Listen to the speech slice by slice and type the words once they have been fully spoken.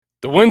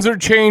The winds are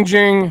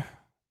changing.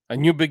 A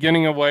new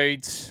beginning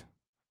awaits.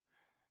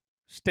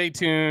 Stay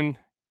tuned,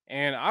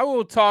 and I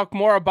will talk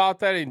more about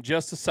that in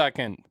just a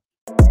second.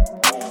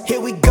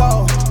 Here we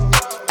go,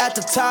 at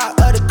the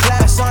top of the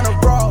class on a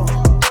roll,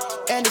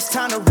 and it's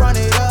time to run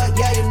it up,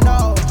 yeah you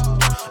know.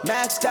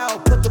 Maxed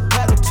out, put the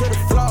pedal to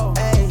the floor,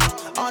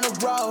 ayy, on the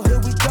road, here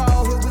we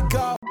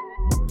go.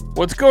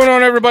 What's going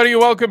on, everybody?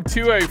 Welcome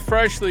to a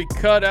freshly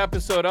cut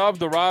episode of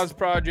the RAS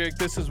Project.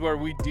 This is where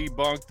we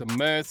debunk the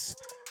myths,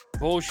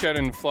 bullshit,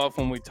 and fluff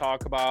when we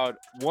talk about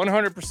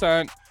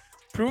 100%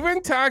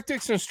 proven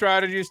tactics and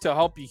strategies to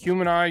help you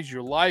humanize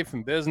your life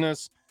and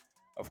business.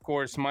 Of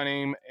course, my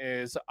name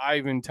is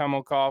Ivan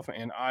Temelkov,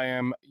 and I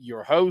am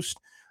your host.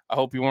 I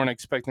hope you weren't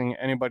expecting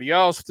anybody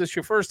else. If this is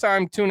your first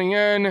time tuning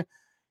in,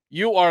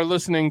 you are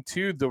listening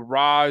to the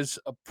RAS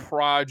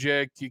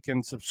Project. You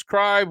can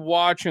subscribe,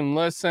 watch, and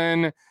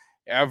listen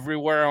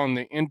everywhere on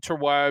the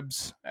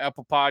interwebs: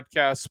 Apple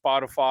Podcasts,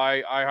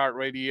 Spotify,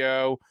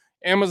 iHeartRadio,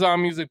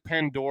 Amazon Music,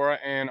 Pandora,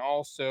 and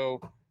also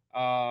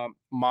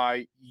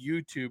my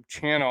YouTube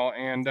channel.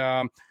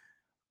 And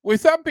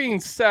with that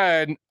being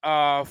said,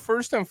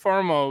 first and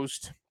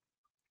foremost,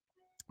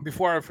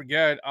 before I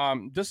forget,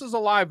 this is a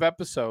live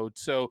episode,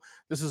 so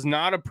this is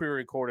not a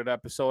pre-recorded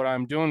episode.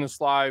 I'm doing this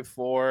live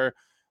for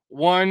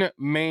one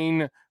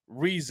main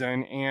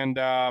reason,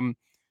 and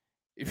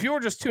if you were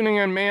just tuning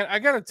in, man, I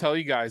gotta tell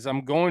you guys,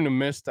 I'm going to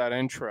miss that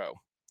intro.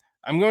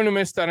 I'm going to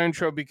miss that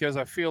intro because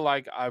I feel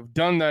like I've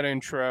done that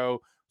intro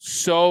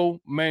so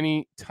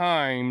many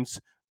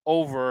times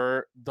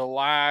over the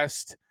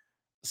last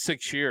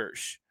 6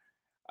 years.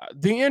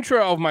 The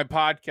intro of my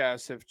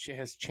podcast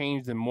has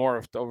changed and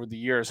morphed over the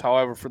years.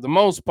 However, for the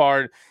most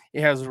part,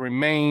 it has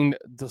remained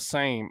the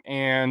same.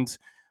 And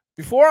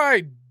before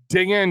I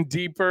dig in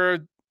deeper,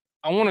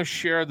 I want to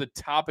share the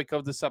topic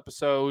of this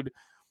episode.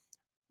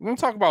 We're going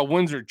to talk about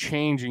winds are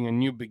changing and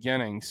new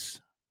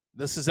beginnings.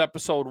 This is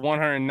episode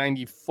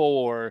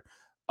 194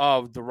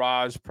 of the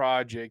RAS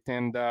Project.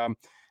 And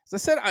as I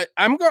said,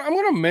 I'm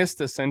going to miss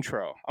this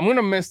intro. I'm going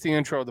to miss the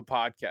intro of the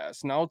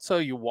podcast, and I'll tell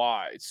you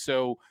why.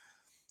 So,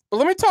 but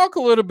let me talk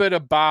a little bit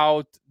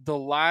about the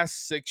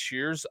last 6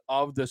 years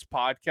of this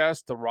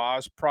podcast, the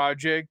RAS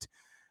Project.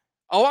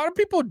 A lot of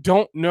people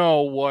don't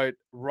know what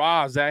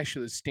RAS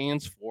actually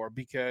stands for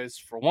because,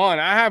 for one,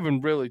 I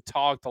haven't really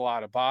talked a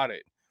lot about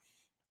it.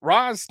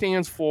 RAS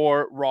stands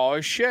for Raw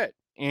as Shit.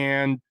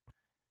 And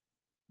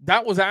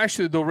that was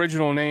actually the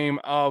original name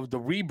of the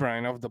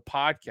rebrand of the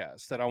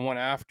podcast that I went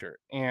after.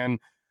 And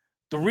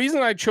the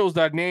reason I chose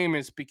that name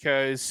is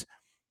because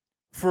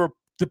for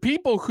the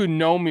people who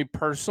know me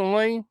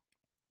personally,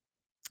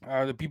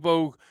 the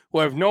people who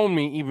have known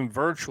me even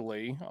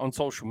virtually on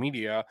social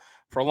media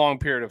for a long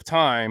period of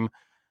time,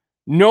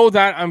 know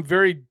that I'm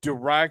very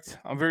direct.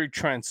 I'm very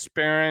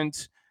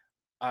transparent.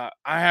 I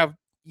have,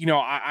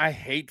 I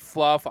hate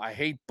fluff. I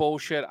hate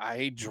bullshit. I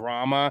hate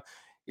drama.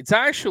 It's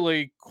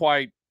actually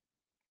quite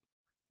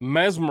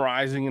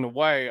mesmerizing in a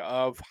way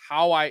of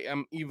how I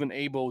am even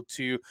able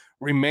to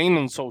remain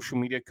on social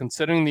media,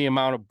 considering the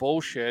amount of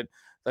bullshit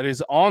that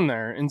is on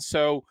there. And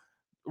so,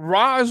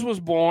 Roz was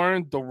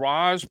born, the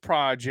Roz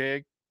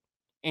Project,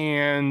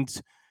 and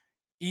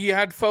he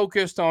had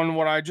focused on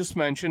what I just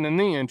mentioned in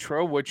the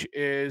intro, which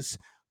is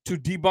to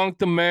debunk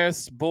the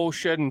myths,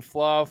 bullshit, and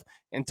fluff,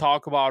 and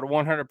talk about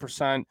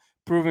 100%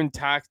 proven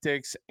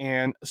tactics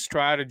and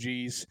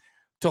strategies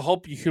to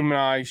help you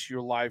humanize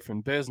your life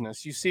and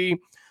business. You see,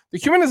 the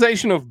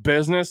humanization of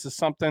business is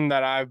something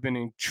that I've been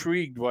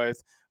intrigued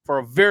with for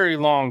a very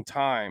long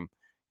time.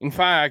 In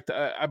fact,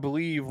 I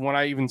believe when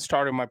I even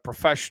started my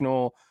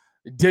professional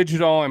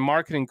digital and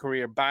marketing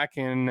career back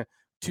in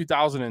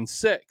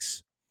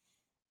 2006,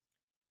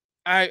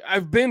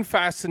 I've been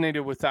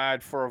fascinated with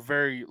that for a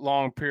very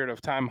long period of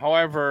time.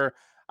 However,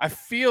 I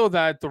feel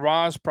that the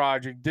Roz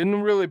Project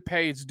didn't really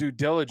pay its due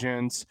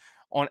diligence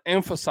on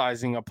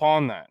emphasizing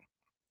upon that.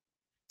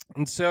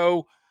 And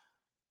so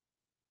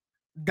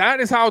that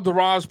is how the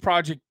Roz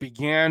Project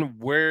began,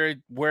 where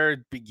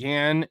it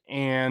began,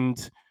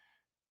 and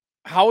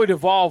how it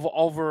evolved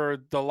over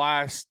the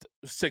last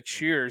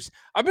 6 years.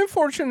 I've been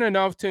fortunate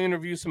enough to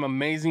interview some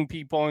amazing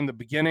people in the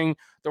beginning.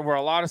 There were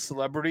a lot of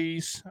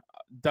celebrities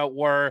that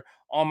were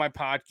on my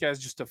podcast,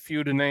 just a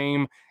few to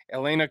name: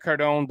 Elena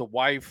Cardone, the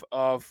wife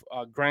of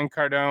Grant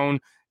Cardone;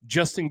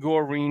 Justin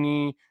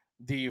Guarini,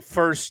 the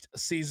first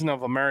season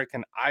of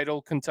American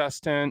Idol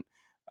contestant,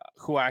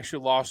 who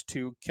actually lost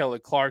to Kelly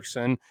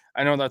Clarkson.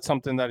 I know that's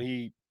something that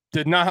he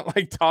did not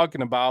like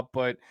talking about,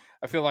 but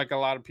I feel like a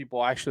lot of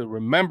people actually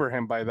remember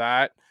him by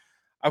that.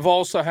 I've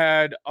also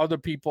had other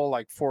people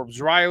like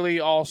Forbes Riley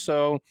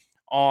also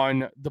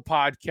on the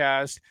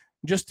podcast,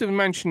 just to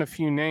mention a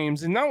few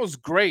names. And that was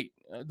great.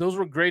 Those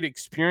were great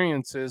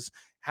experiences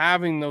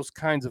having those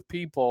kinds of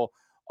people.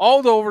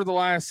 Although over the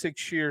last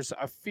 6 years,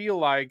 I feel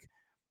like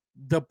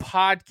the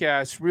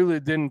podcast really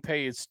didn't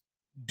pay its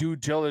due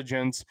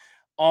diligence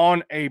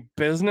on a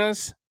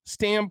business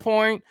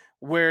standpoint,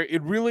 where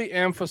it really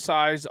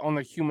emphasized on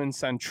the human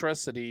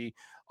centricity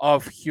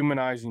of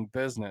humanizing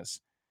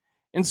business.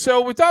 And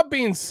so, with that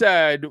being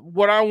said,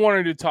 what I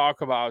wanted to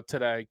talk about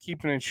today,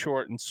 keeping it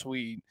short and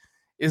sweet,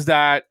 is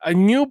that a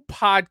new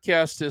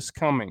podcast is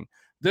coming.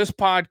 This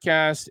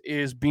podcast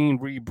is being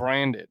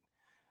rebranded.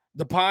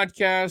 The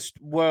podcast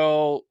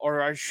will,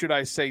 or should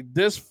I say,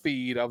 this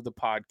feed of the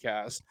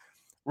podcast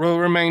will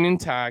remain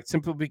intact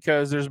simply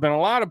because there's been a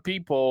lot of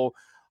people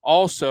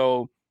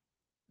also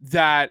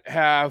that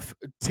have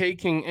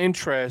taken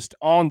interest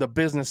on the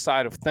business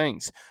side of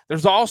things.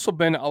 There's also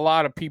been a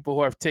lot of people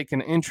who have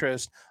taken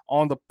interest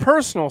on the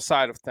personal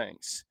side of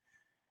things.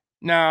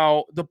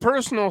 Now, the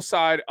personal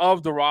side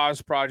of the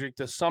RAS project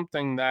is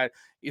something that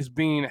is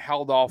being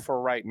held off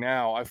for right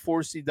now. I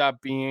foresee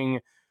that being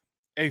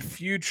a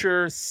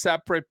future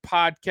separate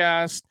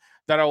podcast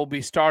that I will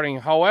be starting.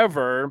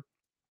 However,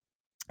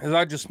 as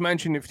I just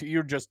mentioned, if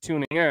you're just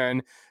tuning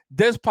in,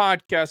 this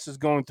podcast is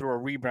going through a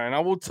rebrand. I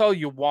will tell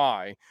you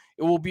why.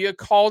 It will be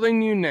called a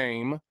new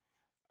name.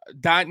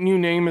 That new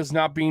name is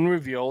not being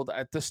revealed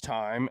at this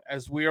time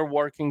as we are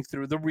working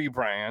through the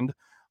rebrand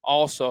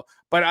also.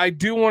 But I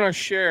do want to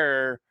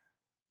share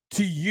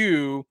to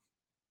you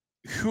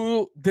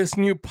who this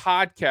new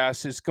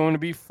podcast is going to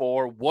be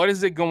for, what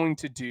is it going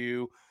to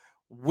do,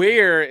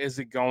 where is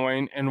it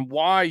going, and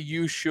why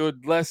you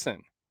should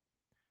listen.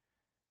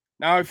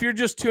 Now, if you're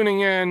just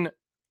tuning in,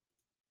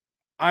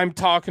 I'm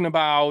talking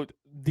about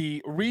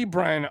the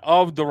rebrand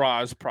of the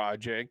RAS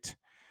project,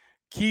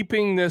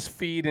 keeping this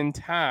feed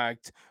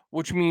intact,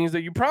 which means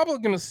that you're probably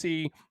going to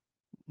see,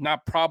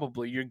 not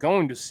probably, you're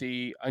going to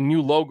see a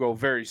new logo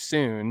very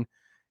soon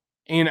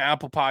in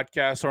Apple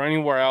Podcasts or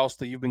anywhere else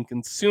that you've been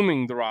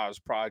consuming the RAS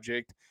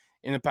project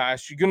in the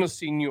past. You're going to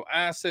see new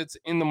assets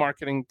in the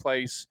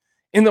marketplace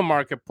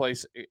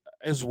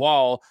as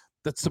well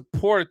that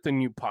support the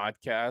new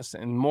podcast,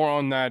 and more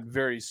on that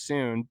very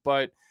soon.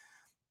 But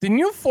the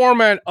new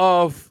format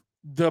of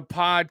the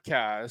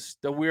podcast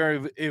that we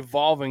are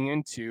evolving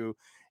into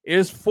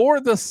is for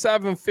the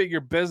seven-figure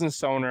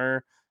business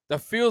owner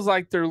that feels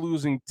like they're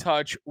losing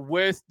touch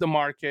with the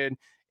market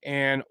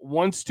and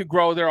wants to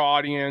grow their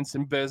audience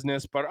and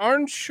business, but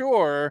aren't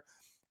sure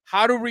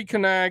how to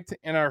reconnect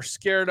and are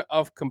scared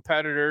of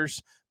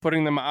competitors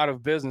putting them out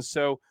of business.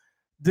 So,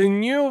 the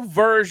new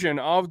version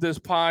of this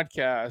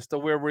podcast that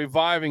we're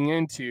reviving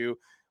into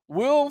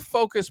will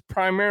focus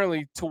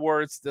primarily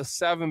towards the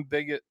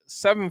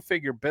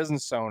seven-figure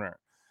business owner.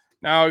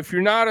 Now, if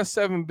you're not a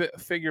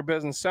seven-figure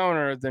business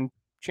owner, then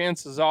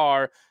chances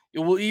are it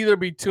will either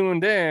be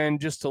tuned in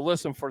just to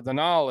listen for the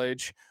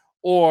knowledge,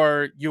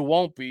 or you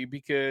won't be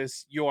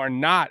because you are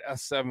not a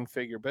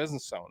seven-figure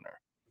business owner.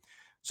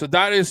 So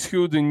that is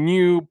who the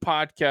new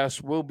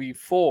podcast will be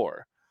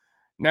for.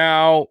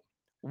 Now,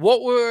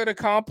 what will it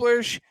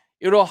accomplish?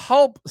 It'll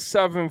help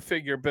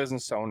seven-figure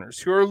business owners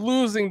who are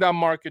losing that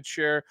market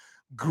share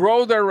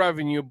grow their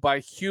revenue by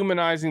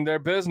humanizing their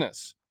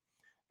business.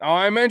 Now,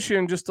 I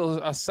mentioned just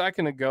a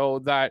second ago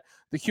that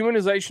the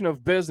humanization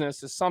of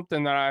business is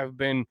something that I've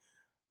been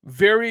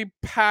very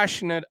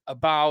passionate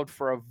about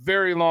for a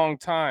very long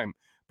time,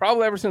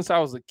 probably ever since I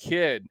was a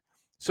kid.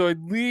 So, at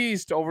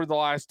least over the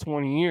last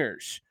 20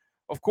 years.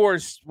 Of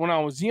course, when I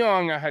was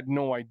young, I had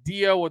no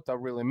idea what that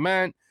really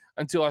meant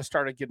until I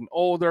started getting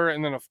older.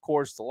 And then, of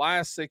course, the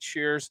last 6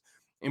 years,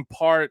 in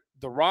part,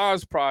 the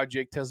RAS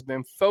project has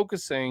been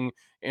focusing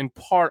in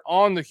part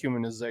on the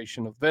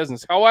humanization of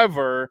business.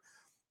 However,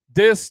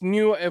 this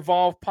new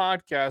Evolve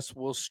podcast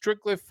will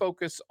strictly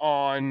focus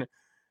on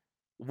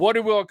what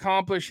it will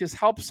accomplish is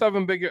help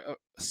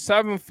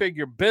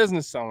seven-figure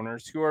business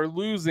owners who are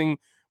losing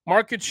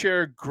market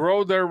share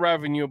grow their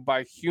revenue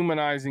by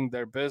humanizing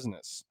their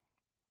business.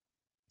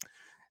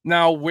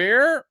 Now,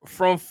 where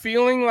from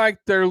feeling like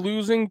they're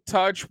losing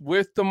touch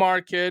with the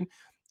market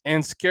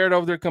and scared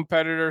of their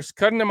competitors,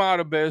 cutting them out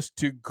of biz,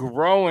 to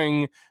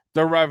growing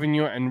their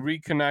revenue and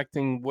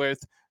reconnecting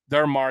with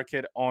their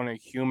market on a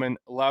human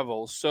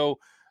level. So,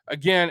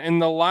 again, in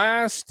the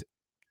last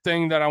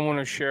thing that I want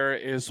to share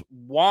is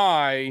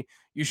why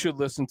you should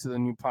listen to the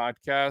new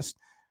podcast.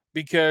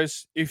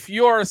 Because if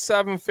you're a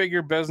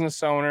seven-figure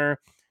business owner,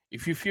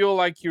 if you feel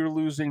like you're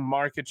losing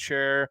market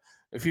share,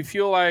 if you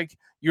feel like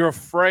you're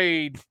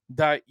afraid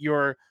that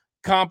your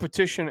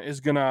competition is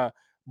going to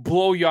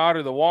blow you out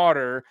of the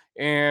water,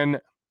 and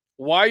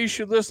why you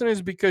should listen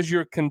is because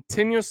you're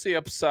continuously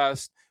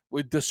obsessed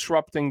with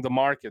disrupting the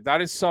market.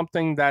 That is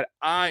something that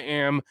I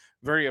am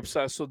very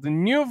obsessed. So the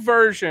new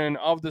version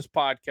of this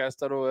podcast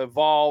that will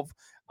evolve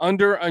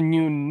under a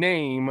new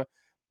name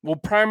will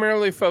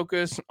primarily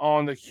focus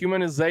on the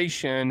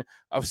humanization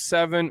of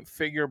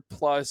seven-figure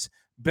plus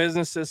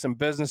businesses and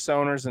business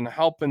owners and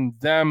helping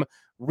them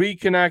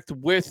reconnect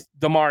with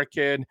the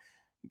market,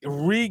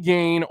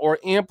 regain or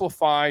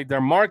amplify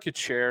their market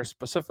share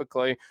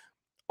specifically,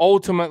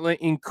 ultimately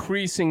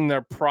increasing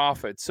their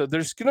profits. So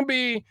there's going to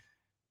be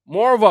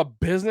more of a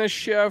business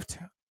shift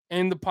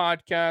in the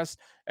podcast.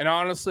 And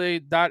honestly,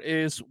 that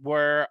is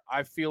where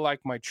I feel like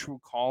my true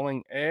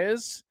calling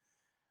is,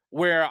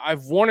 where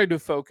I've wanted to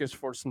focus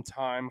for some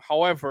time.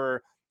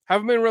 However,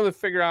 haven't been really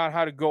figuring out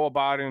how to go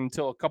about it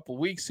until a couple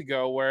weeks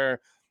ago,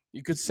 where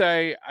you could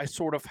say I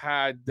sort of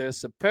had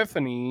this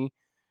epiphany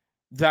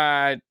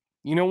that,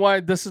 you know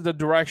what, this is the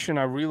direction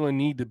I really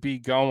need to be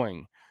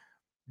going.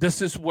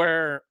 This is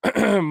where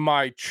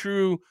my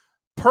true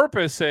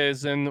purpose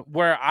is, and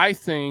where I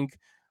think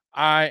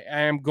I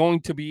am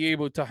going to be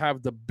able to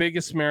have the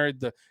biggest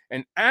merit,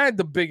 and add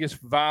the biggest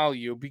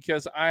value,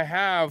 because I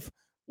have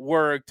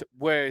worked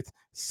with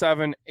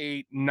 7,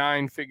 8,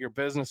 9 figure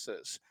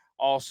businesses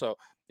also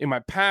in my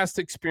past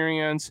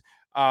experience,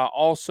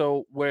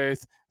 also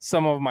with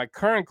some of my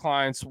current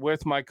clients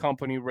with my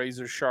company,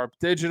 Razor Sharp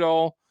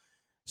Digital.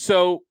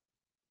 So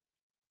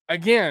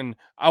again,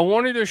 I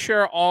wanted to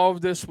share all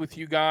of this with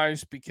you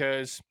guys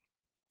because,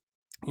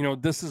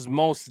 this is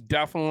most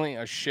definitely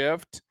a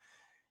shift.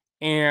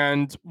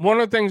 And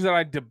one of the things that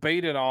I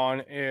debated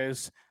on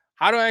is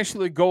how to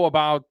actually go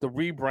about the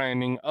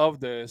rebranding of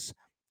this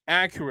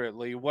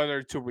accurately,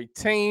 whether to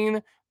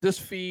retain this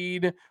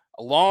feed,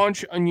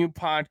 launch a new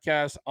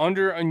podcast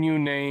under a new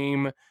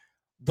name,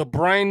 the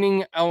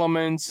branding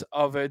elements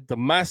of it, the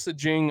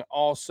messaging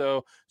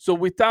also. So,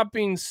 with that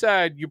being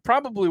said, you're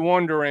probably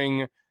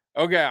wondering,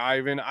 okay,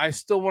 Ivan, I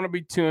still want to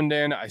be tuned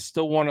in. I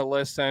still want to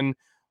listen.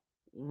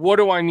 What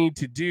do I need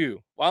to do?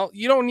 Well,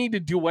 you don't need to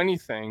do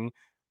anything.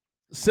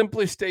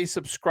 Simply stay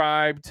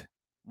subscribed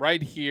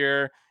right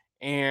here,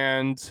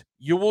 and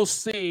you will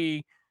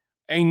see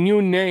a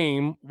new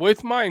name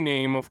with my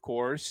name, of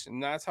course.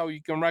 And that's how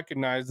you can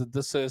recognize that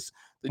this is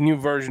the new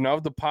version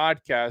of the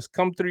podcast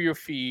come through your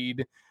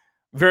feed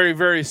very,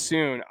 very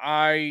soon.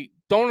 I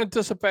don't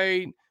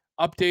anticipate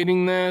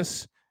updating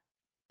this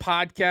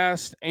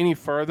podcast any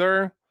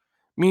further,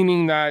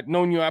 meaning that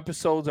no new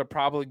episodes are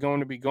probably going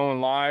to be going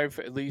live,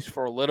 at least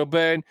for a little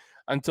bit,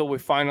 until we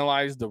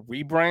finalize the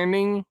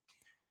rebranding.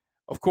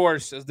 Of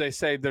course, as they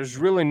say, there's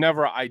really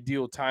never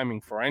ideal timing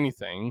for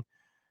anything.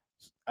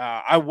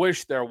 I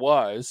wish there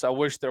was. I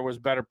wish there was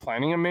better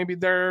planning, and maybe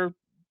there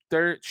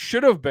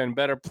should have been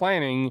better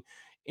planning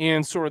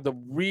in sort of the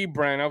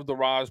rebrand of the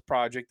RAS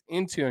project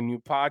into a new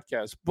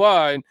podcast.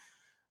 But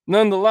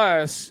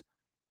nonetheless,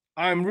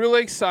 I'm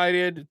really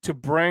excited to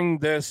bring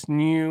this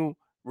new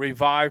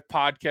Revive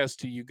podcast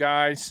to you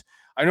guys.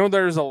 I know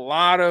there's a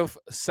lot of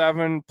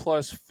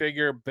 7+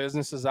 figure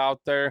businesses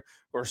out there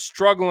who are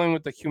struggling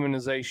with the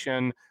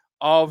humanization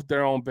of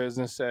their own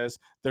businesses.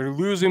 They're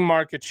losing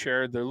market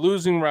share, they're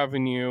losing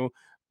revenue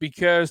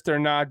because they're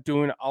not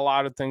doing a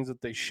lot of things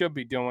that they should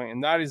be doing.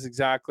 And that is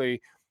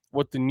exactly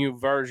what the new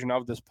version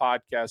of this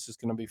podcast is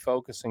going to be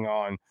focusing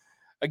on.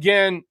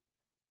 Again,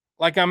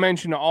 like I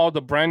mentioned, all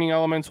the branding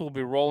elements will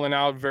be rolling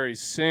out very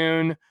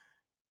soon,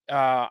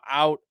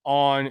 out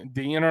on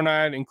the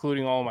internet,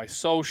 including all my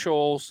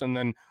socials, and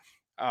then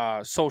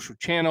social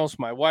channels,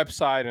 my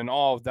website, and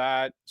all of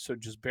that. So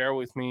just bear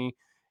with me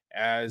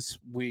as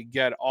we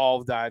get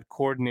all of that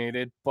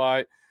coordinated.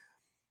 But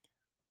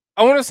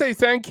I want to say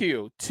thank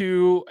you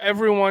to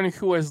everyone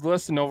who has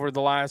listened over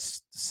the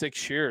last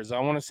 6 years. I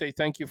want to say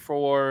thank you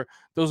for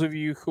those of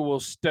you who will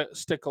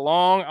stick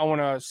along. I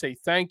want to say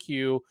thank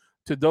you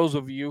to those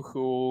of you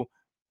who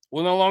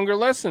will no longer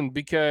listen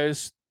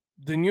because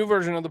the new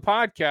version of the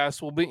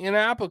podcast will be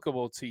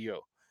inapplicable to you.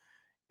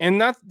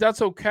 And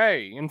that's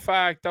okay. In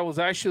fact, that was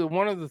actually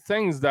one of the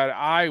things that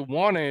I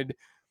wanted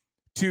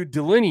to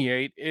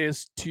delineate,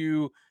 is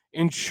to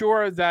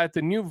ensure that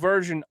the new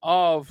version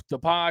of the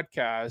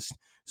podcast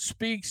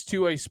speaks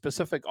to a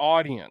specific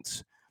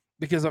audience,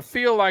 because I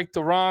feel like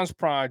the RAS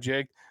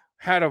project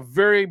had a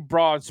very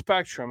broad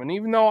spectrum. And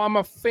even though I'm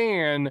a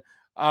fan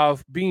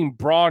of being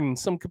broad in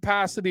some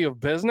capacity of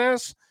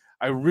business,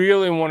 I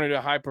really wanted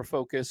to hyper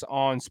focus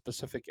on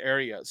specific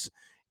areas.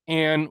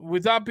 And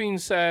with that being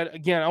said,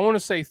 again, I want to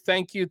say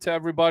thank you to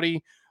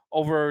everybody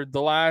over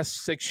the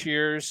last 6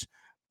 years,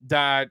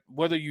 that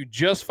whether you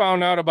just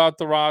found out about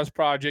the RAS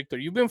project or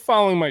you've been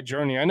following my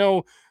journey, I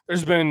know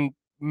there's been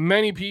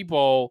many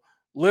people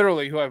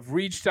literally who have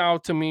reached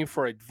out to me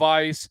for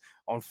advice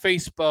on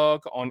Facebook,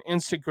 on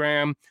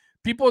Instagram,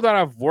 people that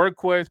I've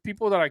worked with,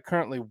 people that I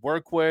currently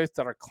work with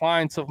that are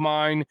clients of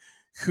mine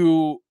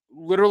who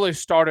literally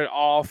started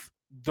off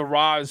the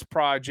RAS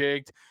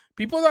project,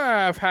 people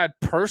that I've had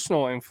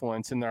personal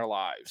influence in their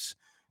lives,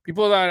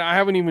 people that I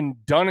haven't even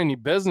done any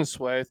business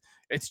with.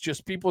 It's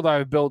just people that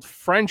I've built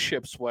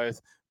friendships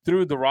with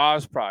through the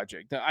RAS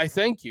project. I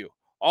thank you,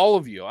 all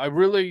of you. I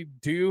really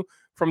do,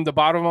 from the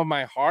bottom of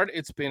my heart.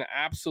 It's been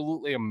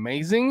absolutely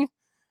amazing.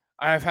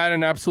 I've had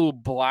an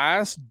absolute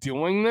blast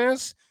doing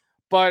this,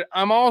 but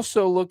I'm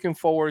also looking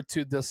forward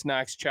to this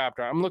next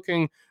chapter. I'm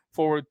looking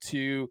forward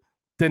to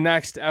the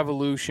next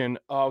evolution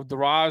of the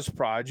RAS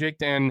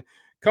project. And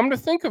come to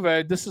think of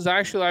it, this is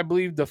actually, I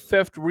believe, the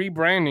 5th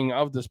rebranding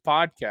of this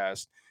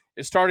podcast.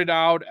 It started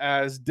out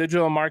as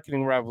Digital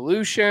Marketing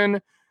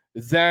Revolution,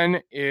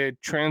 then it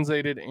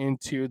translated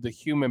into the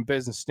Human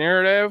Business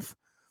Narrative,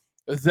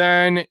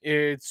 then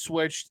it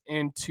switched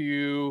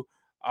into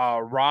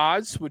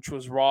RODS, which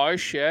was raw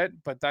as shit,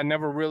 but that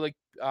never really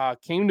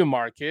came to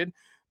market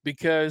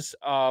because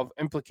of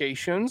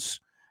implications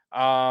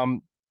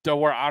that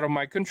were out of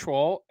my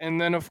control.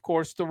 And then, of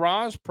course, the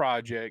RAS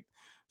project.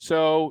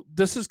 So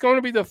this is going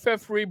to be the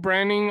fifth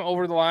rebranding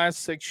over the last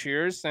 6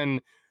 years. And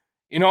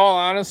in all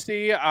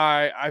honesty,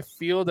 I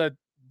feel that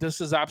this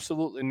is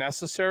absolutely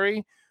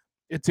necessary.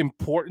 It's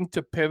important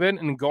to pivot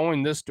and go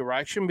in this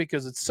direction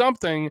because it's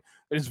something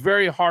that is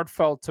very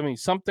heartfelt to me,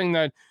 something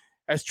that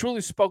has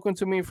truly spoken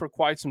to me for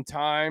quite some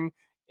time.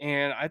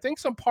 And I think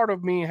some part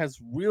of me has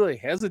really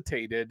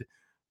hesitated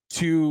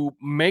to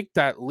make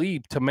that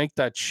leap, to make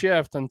that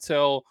shift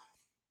until,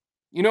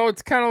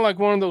 it's kind of like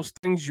one of those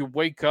things you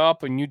wake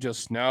up and you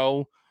just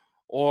know,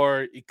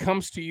 or it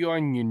comes to you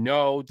and you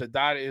know that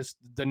that is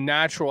the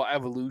natural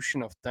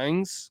evolution of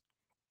things.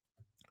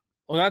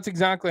 Well, that's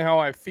exactly how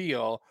I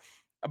feel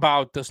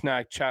about this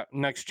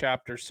next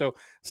chapter. So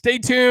stay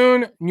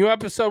tuned. New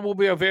episode will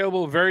be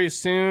available very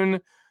soon.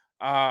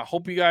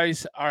 Hope you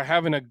guys are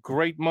having a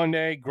great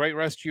Monday, great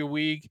rest of your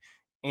week.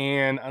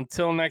 And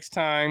until next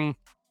time,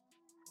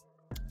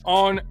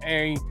 on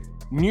a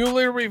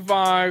newly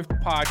revived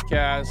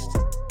podcast,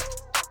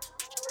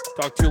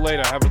 talk to you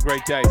later. Have a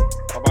great day.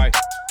 Bye bye.